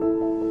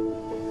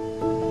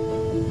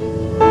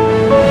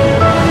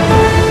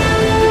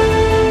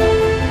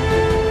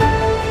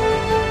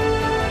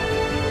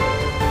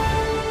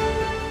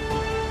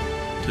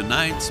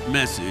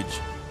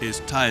message is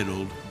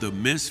titled The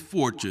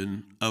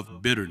Misfortune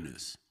of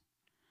Bitterness.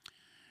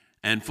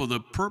 And for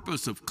the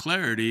purpose of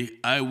clarity,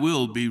 I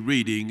will be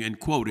reading and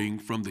quoting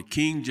from the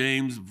King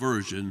James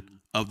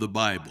Version of the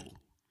Bible.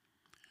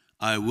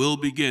 I will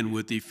begin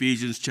with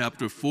Ephesians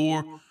chapter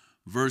 4,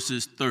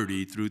 verses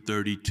 30 through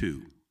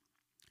 32.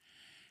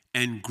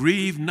 And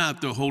grieve not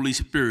the Holy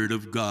Spirit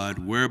of God,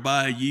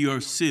 whereby ye are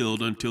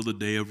sealed until the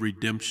day of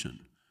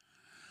redemption.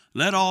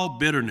 Let all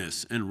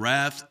bitterness and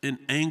wrath and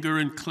anger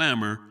and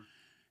clamor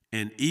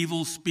and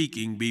evil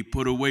speaking be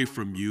put away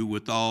from you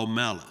with all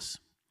malice.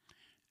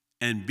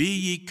 And be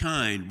ye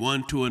kind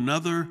one to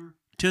another,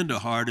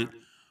 tenderhearted,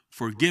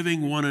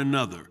 forgiving one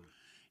another,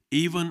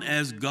 even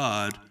as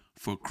God,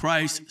 for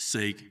Christ's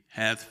sake,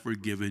 hath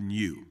forgiven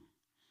you.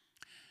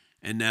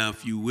 And now,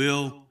 if you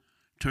will,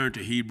 turn to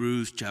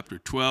Hebrews chapter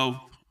 12,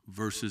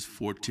 verses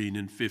 14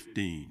 and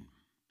 15.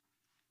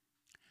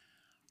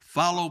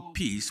 Follow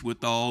peace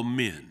with all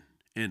men,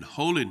 and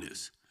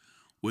holiness,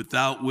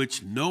 without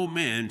which no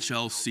man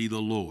shall see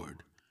the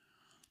Lord,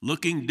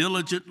 looking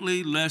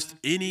diligently lest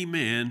any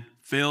man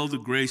fail the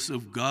grace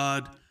of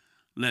God,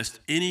 lest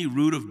any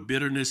root of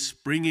bitterness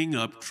springing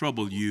up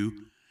trouble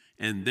you,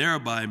 and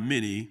thereby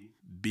many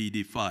be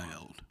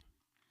defiled.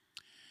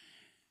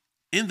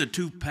 In the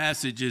two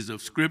passages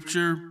of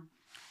Scripture,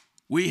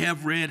 we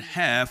have read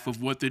half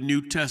of what the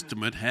New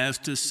Testament has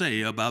to say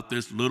about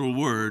this little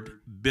word,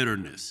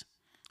 bitterness.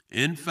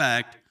 In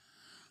fact,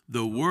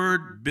 the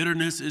word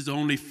bitterness is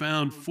only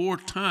found 4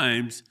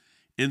 times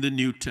in the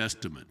New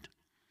Testament.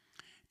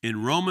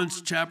 In Romans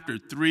chapter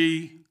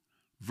 3,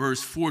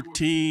 verse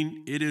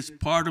 14, it is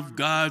part of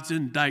God's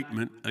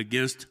indictment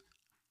against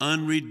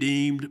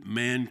unredeemed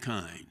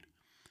mankind.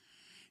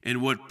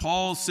 And what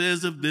Paul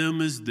says of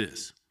them is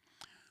this: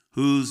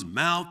 whose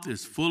mouth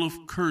is full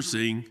of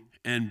cursing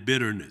and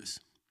bitterness.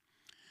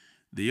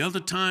 The other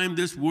time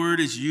this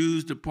word is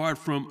used apart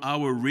from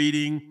our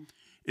reading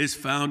is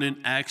found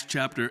in Acts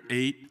chapter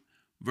 8,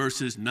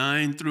 verses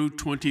 9 through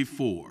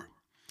 24.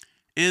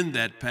 In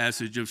that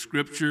passage of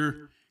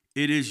Scripture,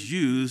 it is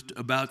used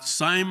about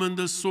Simon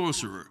the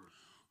sorcerer,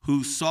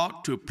 who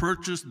sought to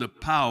purchase the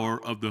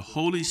power of the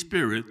Holy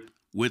Spirit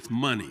with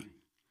money.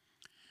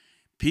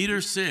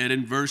 Peter said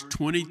in verse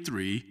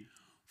 23,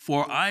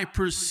 "For I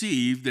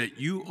perceive that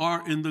you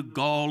are in the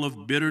gall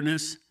of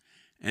bitterness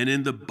and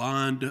in the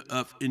bond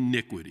of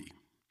iniquity."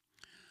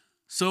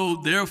 So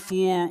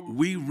therefore,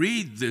 we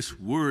read this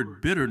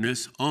word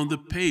bitterness on the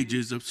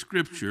pages of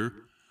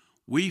Scripture.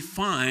 We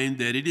find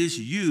that it is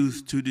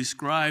used to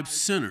describe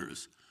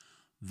sinners,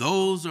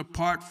 those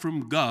apart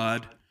from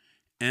God,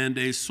 and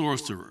a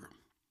sorcerer.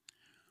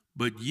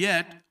 But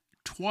yet,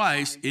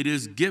 twice it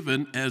is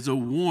given as a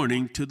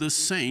warning to the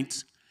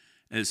saints,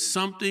 as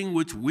something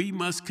which we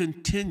must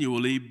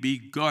continually be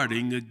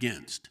guarding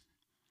against.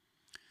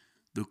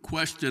 The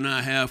question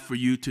I have for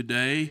you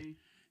today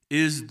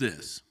is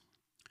this: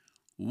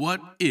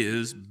 what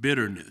is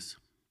bitterness?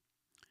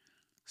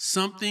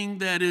 Something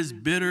that is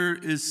bitter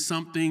is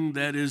something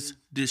that is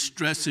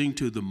distressing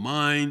to the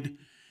mind.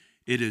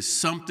 It is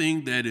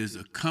something that is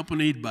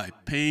accompanied by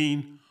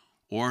pain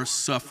or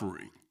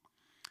suffering.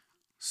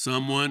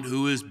 Someone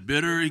who is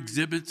bitter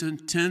exhibits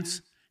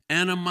intense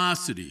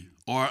animosity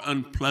or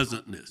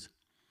unpleasantness.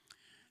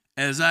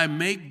 As I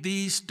make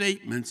these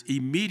statements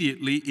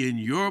immediately in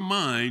your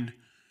mind,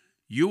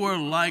 you are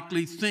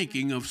likely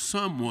thinking of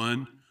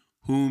someone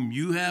whom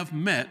you have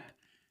met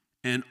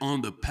and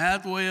on the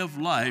pathway of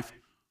life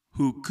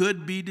who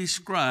could be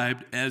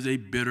described as a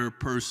bitter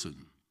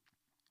person.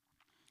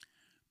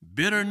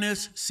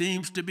 Bitterness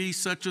seems to be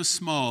such a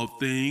small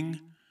thing,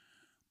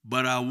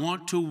 but I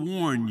want to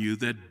warn you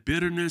that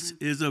bitterness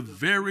is a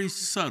very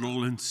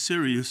subtle and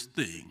serious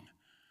thing.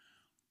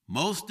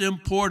 Most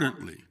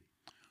importantly,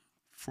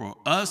 for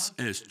us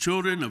as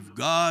children of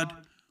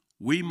God,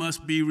 we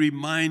must be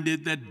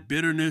reminded that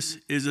bitterness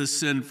is a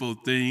sinful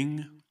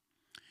thing.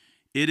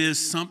 It is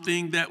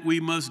something that we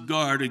must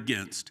guard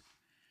against.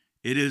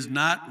 It is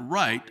not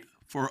right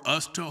for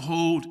us to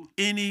hold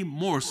any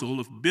morsel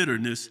of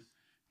bitterness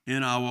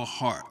in our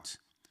hearts.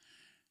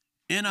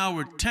 In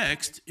our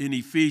text in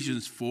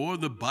Ephesians 4,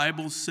 the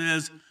Bible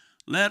says,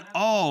 "Let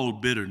all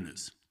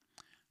bitterness."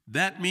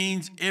 That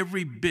means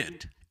every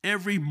bit,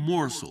 every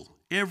morsel,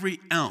 every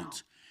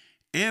ounce,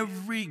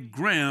 every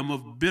gram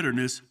of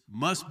bitterness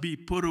must be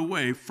put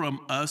away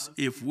from us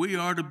if we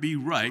are to be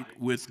right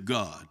with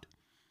God.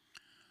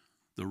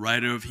 The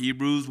writer of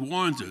Hebrews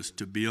warns us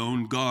to be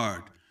on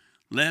guard,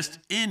 lest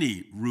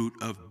any root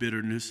of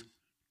bitterness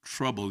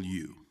trouble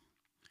you.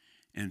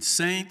 And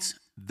saints,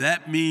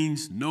 that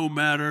means no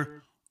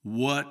matter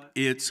what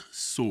its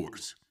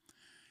source.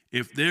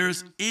 If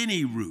there's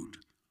any root,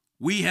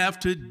 we have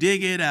to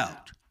dig it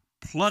out,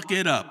 pluck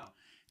it up,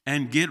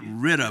 and get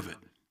rid of it.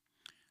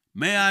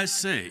 May I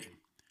say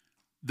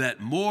that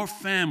more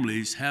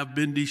families have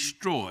been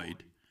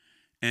destroyed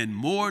and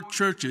more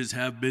churches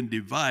have been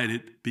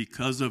divided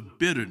because of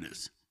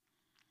bitterness.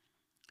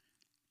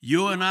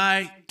 You and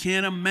I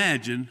can't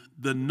imagine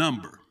the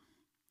number.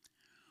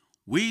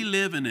 We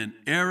live in an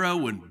era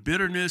when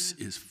bitterness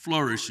is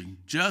flourishing.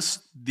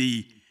 Just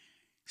the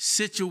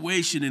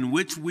situation in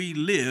which we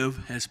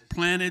live has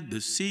planted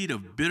the seed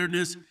of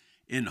bitterness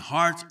in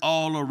hearts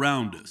all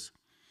around us.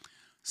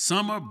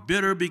 Some are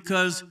bitter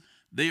because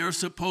they are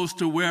supposed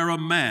to wear a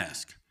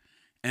mask,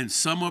 and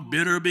some are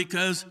bitter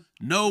because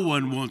no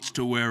one wants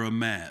to wear a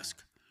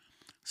mask.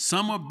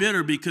 Some are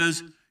bitter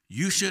because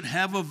you should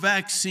have a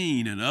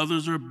vaccine, and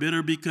others are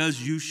bitter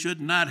because you should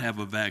not have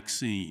a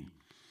vaccine.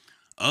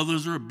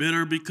 Others are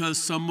bitter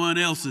because someone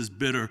else is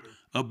bitter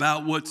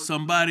about what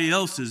somebody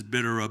else is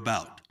bitter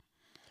about.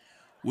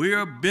 We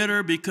are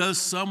bitter because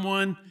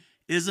someone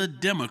is a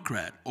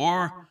Democrat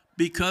or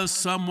because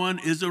someone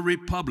is a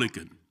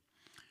Republican.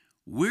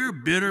 We're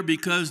bitter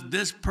because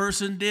this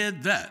person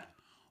did that,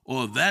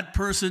 or that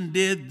person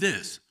did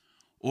this,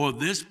 or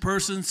this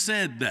person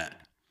said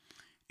that.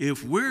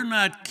 If we're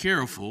not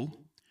careful,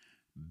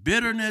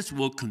 bitterness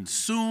will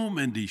consume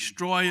and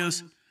destroy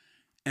us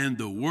and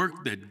the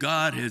work that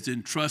God has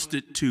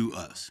entrusted to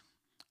us.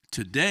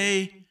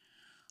 Today,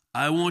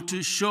 I want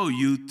to show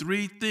you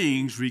 3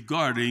 things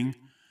regarding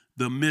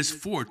the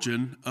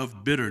misfortune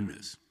of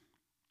bitterness.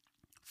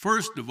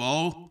 First of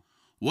all,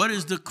 what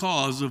is the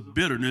cause of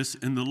bitterness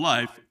in the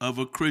life of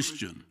a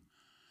Christian?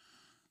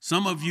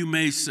 Some of you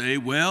may say,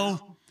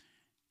 well,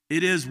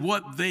 it is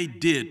what they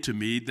did to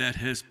me that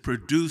has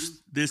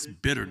produced this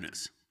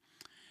bitterness.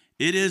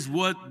 It is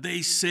what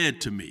they said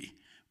to me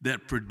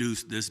that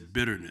produced this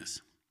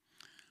bitterness.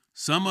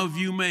 Some of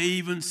you may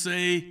even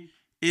say,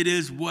 it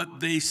is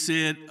what they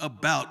said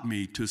about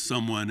me to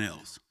someone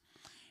else.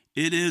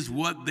 It is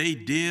what they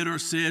did or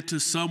said to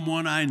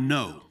someone I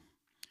know.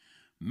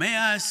 May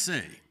I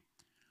say,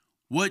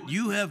 what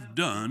you have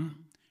done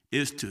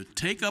is to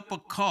take up a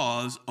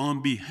cause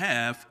on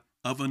behalf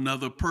of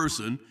another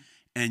person,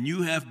 and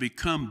you have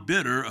become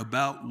bitter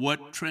about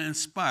what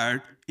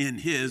transpired in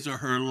his or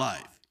her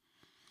life.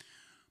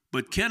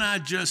 But can I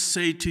just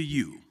say to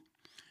you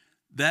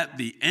that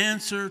the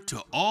answer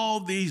to all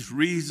these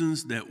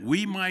reasons that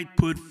we might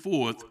put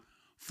forth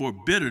for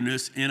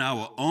bitterness in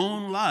our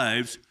own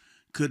lives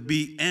could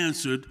be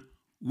answered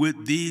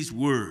with these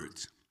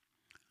words: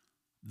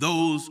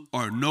 those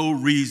are no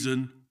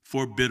reason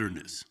for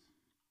bitterness.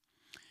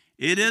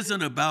 It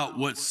isn't about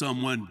what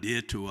someone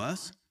did to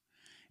us.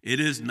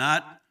 It is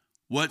not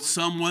what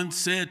someone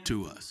said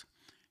to us.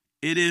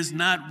 It is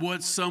not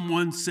what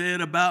someone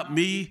said about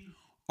me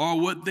or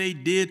what they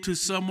did to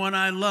someone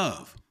I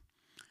love.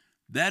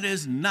 That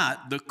is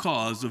not the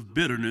cause of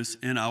bitterness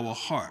in our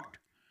heart.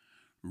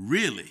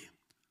 Really,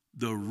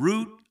 the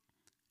root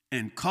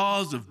and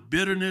cause of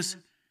bitterness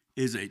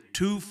is a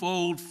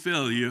twofold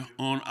failure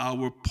on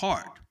our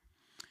part.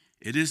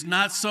 It is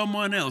not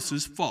someone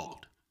else's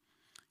fault.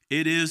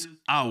 It is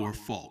our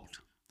fault.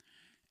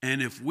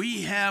 And if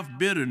we have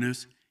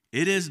bitterness,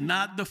 it is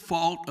not the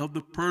fault of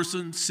the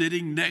person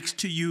sitting next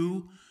to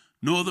you,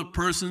 nor the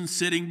person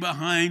sitting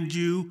behind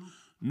you,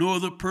 nor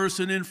the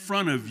person in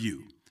front of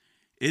you.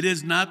 It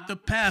is not the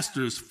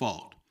pastor's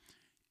fault.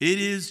 It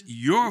is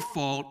your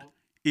fault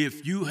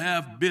if you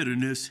have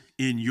bitterness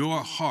in your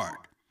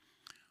heart.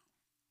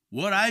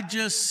 What I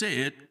just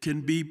said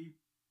can be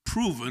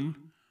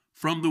proven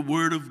from the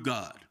Word of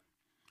God.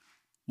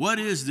 What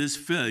is this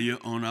failure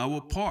on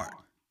our part?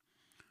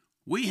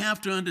 We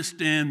have to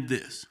understand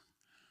this.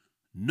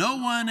 No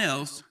one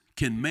else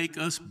can make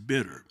us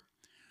bitter.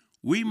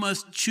 We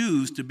must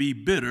choose to be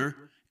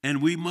bitter,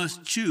 and we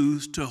must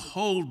choose to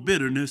hold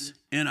bitterness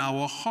in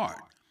our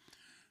heart.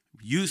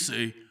 You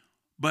say,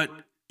 but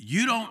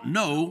you don't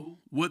know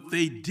what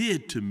they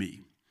did to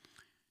me.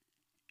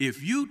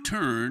 If you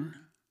turn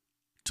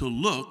to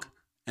look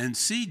and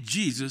see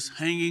Jesus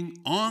hanging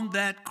on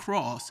that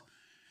cross,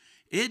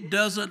 it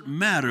doesn't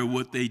matter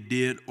what they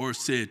did or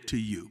said to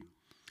you.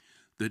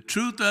 The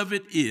truth of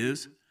it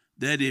is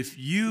that if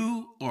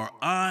you or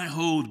I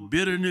hold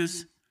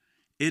bitterness,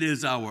 it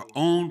is our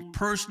own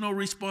personal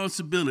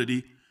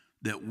responsibility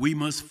that we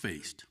must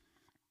face.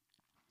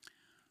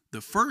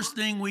 The first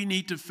thing we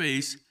need to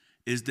face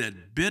is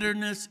that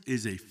bitterness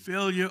is a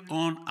failure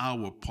on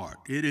our part.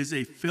 It is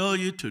a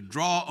failure to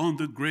draw on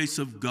the grace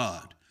of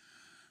God.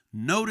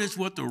 Notice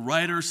what the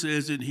writer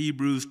says in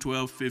Hebrews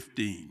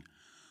 12:15,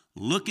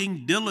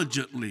 looking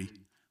diligently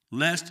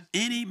lest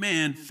any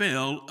man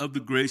fail of the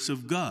grace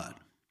of God.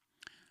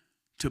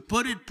 To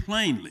put it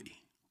plainly,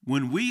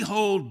 when we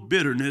hold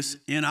bitterness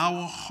in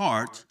our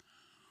hearts,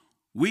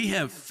 we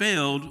have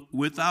failed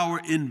with our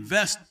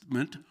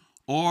investment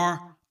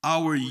or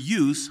our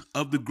use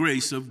of the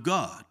grace of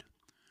God.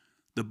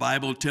 The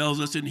Bible tells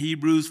us in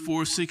Hebrews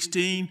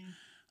 4:16,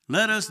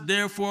 let us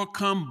therefore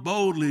come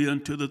boldly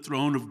unto the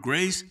throne of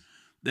grace,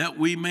 that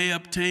we may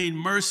obtain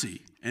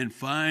mercy and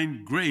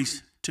find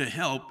grace to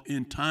help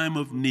in time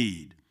of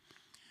need.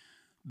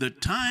 The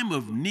time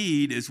of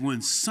need is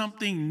when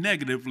something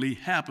negatively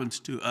happens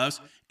to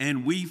us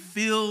and we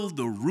feel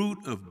the root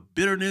of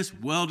bitterness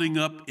welding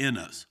up in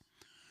us.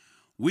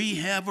 We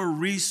have a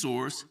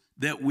resource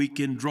that we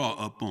can draw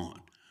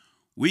upon.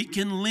 We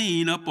can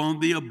lean upon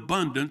the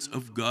abundance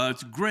of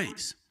God's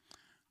grace.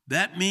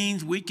 That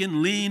means we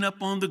can lean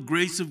upon the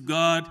grace of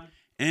God,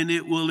 and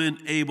it will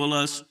enable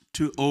us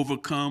to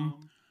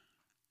overcome,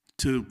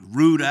 to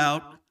root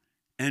out,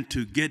 and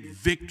to get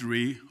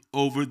victory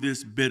over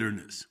this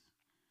bitterness.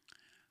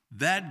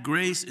 That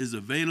grace is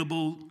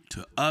available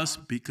to us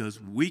because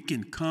we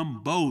can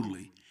come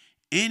boldly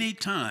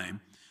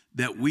anytime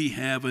that we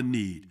have a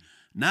need.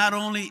 Not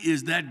only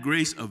is that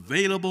grace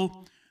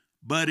available,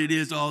 but it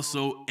is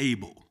also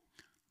able.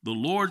 The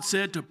Lord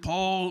said to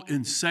Paul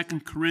in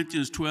 2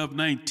 Corinthians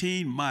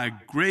 12:19, "My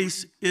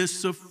grace is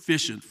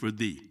sufficient for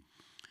thee."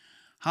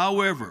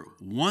 However,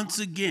 once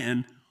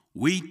again,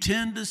 we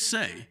tend to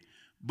say,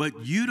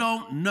 "But you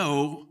don't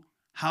know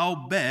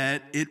how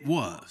bad it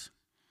was."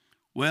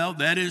 Well,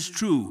 that is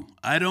true.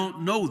 I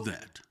don't know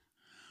that.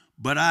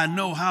 But I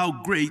know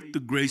how great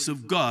the grace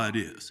of God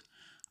is.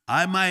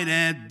 I might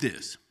add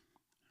this.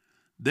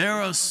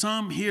 There are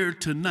some here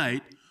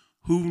tonight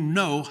who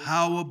know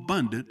how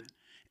abundant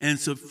and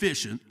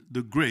sufficient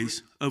the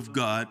grace of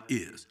God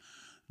is.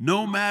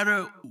 No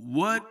matter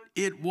what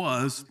it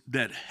was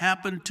that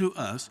happened to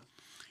us,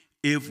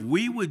 if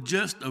we would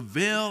just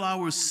avail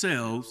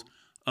ourselves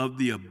of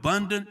the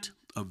abundant,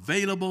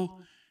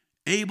 available,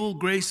 able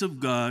grace of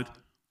God,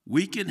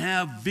 we can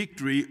have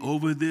victory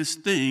over this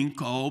thing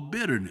called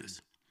bitterness.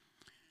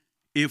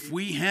 If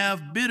we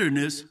have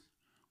bitterness,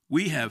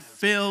 we have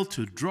failed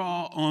to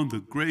draw on the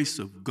grace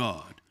of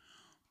God.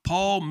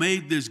 Paul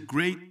made this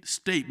great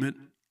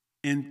statement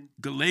in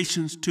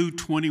Galatians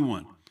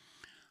 2:21.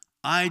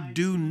 I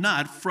do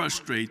not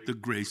frustrate the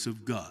grace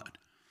of God.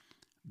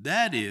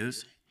 That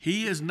is,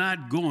 he is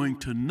not going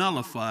to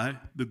nullify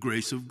the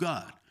grace of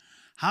God.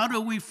 How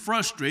do we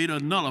frustrate or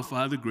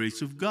nullify the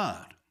grace of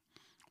God?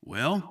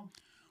 Well,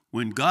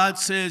 when God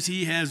says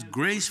he has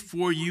grace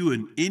for you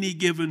in any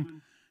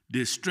given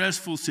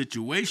distressful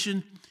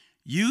situation,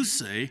 you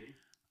say,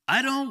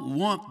 I don't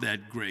want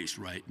that grace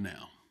right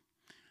now.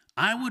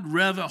 I would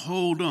rather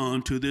hold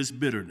on to this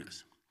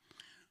bitterness.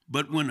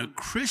 But when a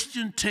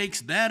Christian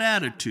takes that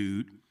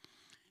attitude,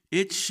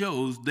 it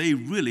shows they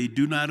really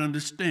do not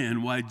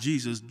understand why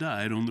Jesus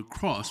died on the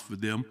cross for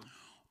them,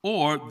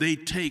 or they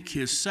take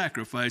his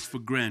sacrifice for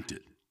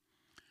granted.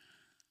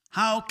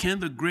 How can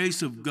the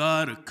grace of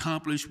God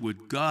accomplish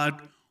what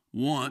God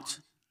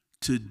wants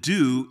to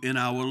do in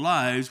our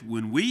lives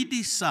when we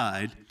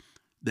decide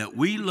that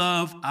we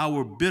love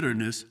our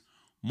bitterness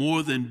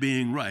more than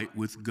being right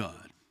with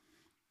God?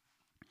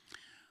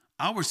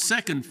 Our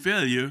second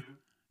failure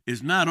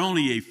is not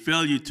only a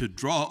failure to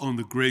draw on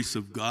the grace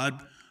of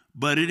God,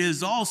 but it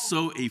is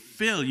also a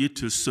failure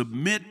to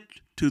submit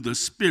to the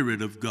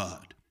Spirit of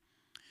God.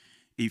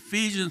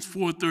 Ephesians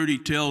 4:30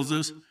 tells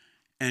us,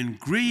 and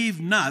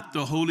grieve not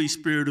the Holy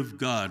Spirit of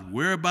God,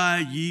 whereby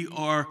ye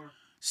are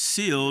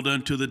sealed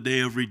unto the day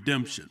of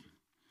redemption.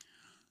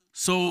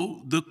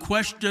 So the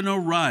question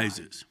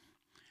arises,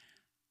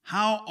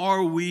 how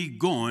are we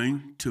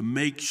going to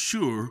make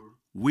sure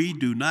we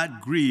do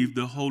not grieve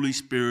the Holy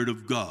Spirit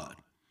of God?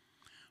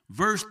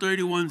 Verse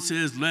 31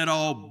 says, let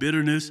all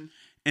bitterness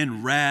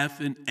and wrath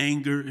and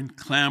anger and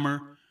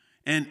clamor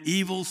and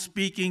evil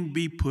speaking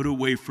be put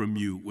away from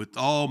you with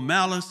all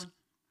malice.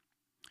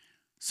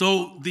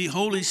 So the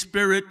Holy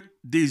Spirit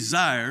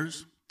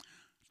desires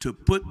to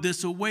put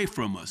this away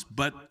from us.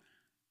 But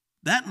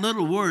that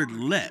little word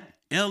let,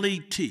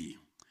 L-E-T,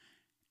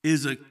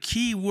 is a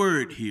key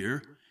word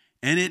here,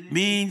 and it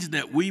means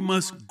that we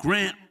must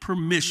grant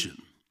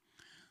permission.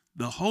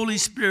 The Holy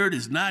Spirit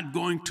is not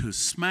going to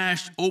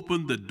smash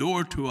open the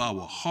door to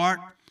our heart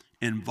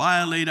and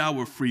violate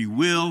our free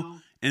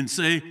will and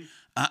say,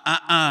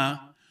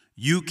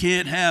 you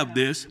can't have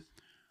this.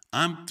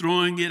 I'm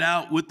throwing it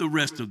out with the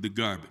rest of the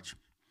garbage.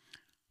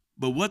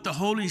 But what the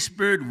Holy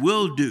Spirit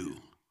will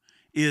do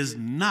is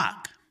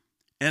knock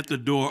at the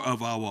door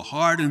of our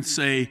heart and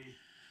say,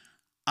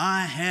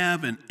 I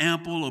have an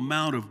ample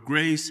amount of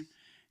grace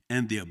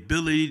and the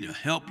ability to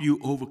help you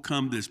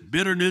overcome this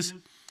bitterness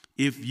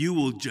if you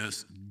will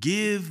just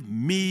give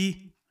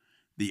me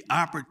the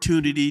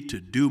opportunity to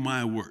do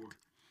my work.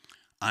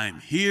 I'm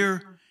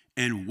here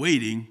and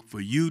waiting for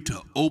you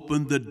to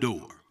open the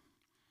door.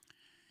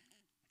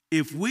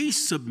 If we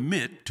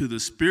submit to the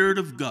Spirit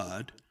of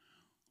God,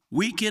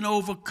 we can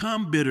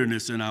overcome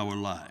bitterness in our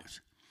lives.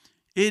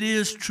 It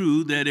is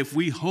true that if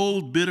we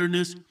hold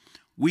bitterness,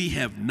 we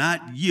have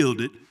not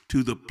yielded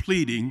to the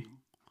pleading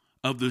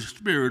of the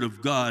Spirit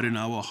of God in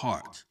our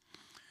hearts.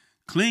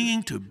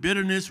 Clinging to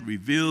bitterness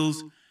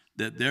reveals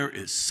that there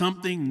is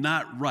something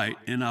not right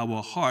in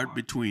our heart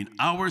between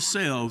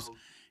ourselves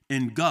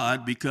and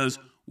God because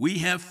we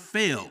have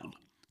failed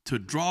to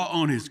draw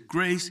on His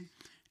grace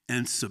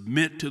and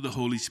submit to the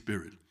Holy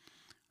Spirit.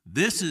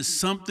 This is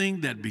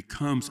something that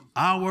becomes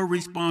our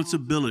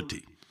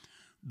responsibility.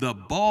 The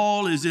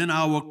ball is in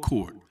our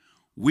court.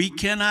 We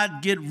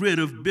cannot get rid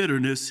of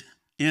bitterness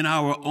in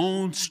our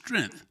own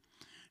strength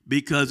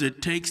because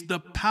it takes the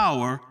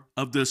power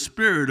of the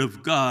Spirit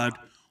of God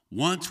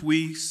once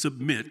we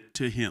submit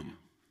to Him.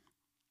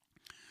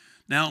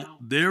 Now,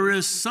 there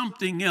is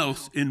something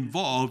else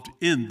involved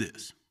in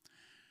this.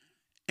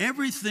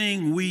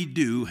 Everything we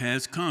do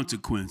has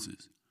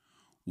consequences.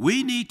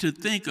 We need to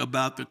think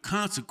about the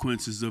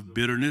consequences of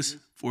bitterness.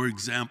 For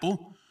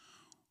example,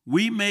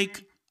 we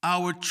make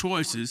our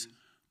choices,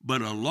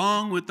 but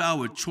along with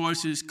our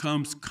choices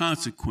comes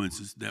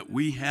consequences that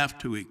we have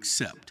to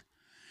accept.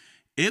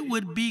 It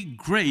would be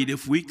great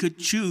if we could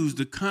choose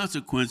the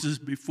consequences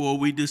before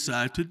we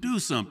decide to do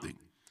something.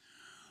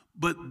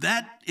 But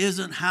that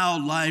isn't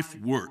how life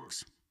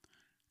works.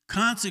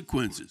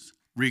 Consequences,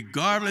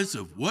 regardless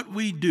of what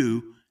we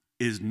do,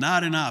 is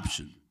not an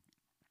option.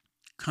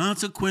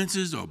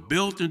 Consequences are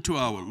built into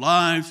our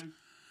lives.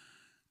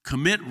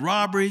 Commit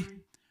robbery,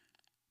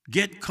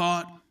 get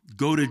caught,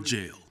 go to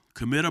jail.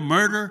 Commit a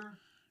murder,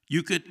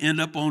 you could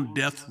end up on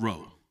death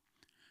row.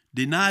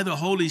 Deny the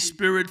Holy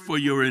Spirit for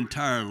your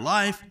entire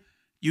life,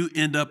 you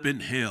end up in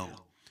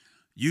hell.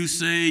 You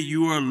say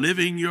you are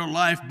living your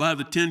life by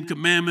the 10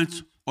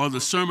 Commandments or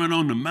the Sermon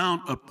on the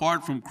Mount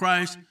apart from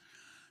Christ,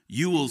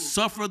 you will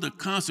suffer the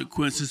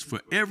consequences for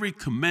every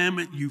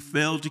commandment you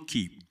fail to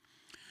keep.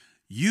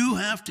 You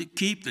have to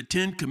keep the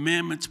 10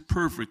 Commandments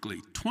perfectly,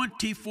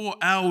 24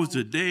 hours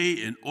a day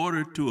in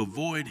order to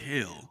avoid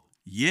hell.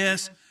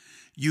 Yes,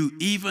 you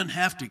even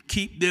have to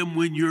keep them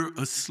when you're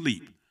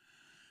asleep.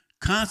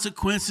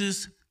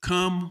 Consequences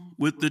come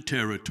with the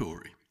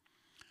territory.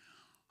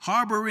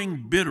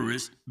 Harboring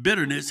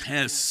bitterness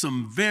has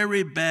some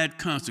very bad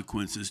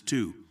consequences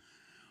too.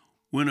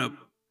 When a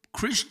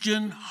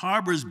Christian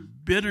harbors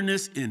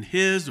bitterness in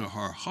his or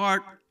her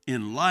heart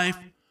in life,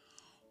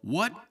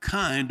 what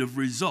kind of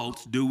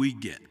results do we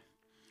get?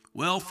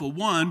 Well, for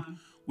one,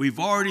 we've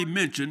already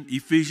mentioned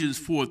Ephesians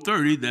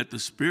 4:30 that the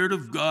Spirit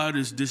of God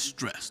is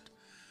distressed.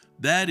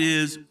 That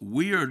is,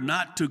 we are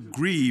not to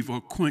grieve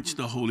or quench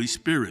the Holy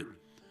Spirit.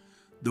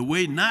 The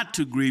way not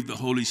to grieve the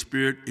Holy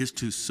Spirit is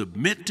to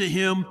submit to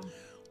Him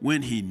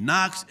when He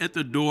knocks at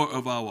the door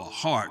of our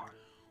heart.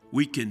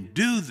 We can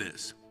do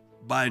this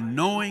by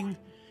knowing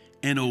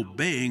and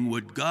obeying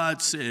what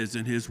God says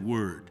in His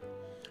Word.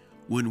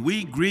 When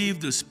we grieve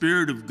the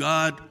Spirit of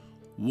God,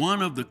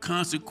 one of the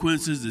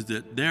consequences is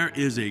that there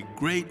is a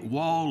great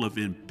wall of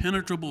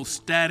impenetrable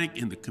static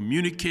in the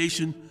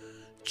communication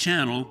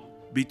channel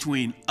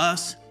between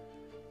us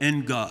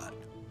and God.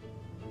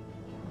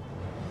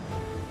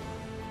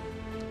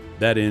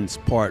 That ends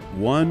part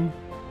 1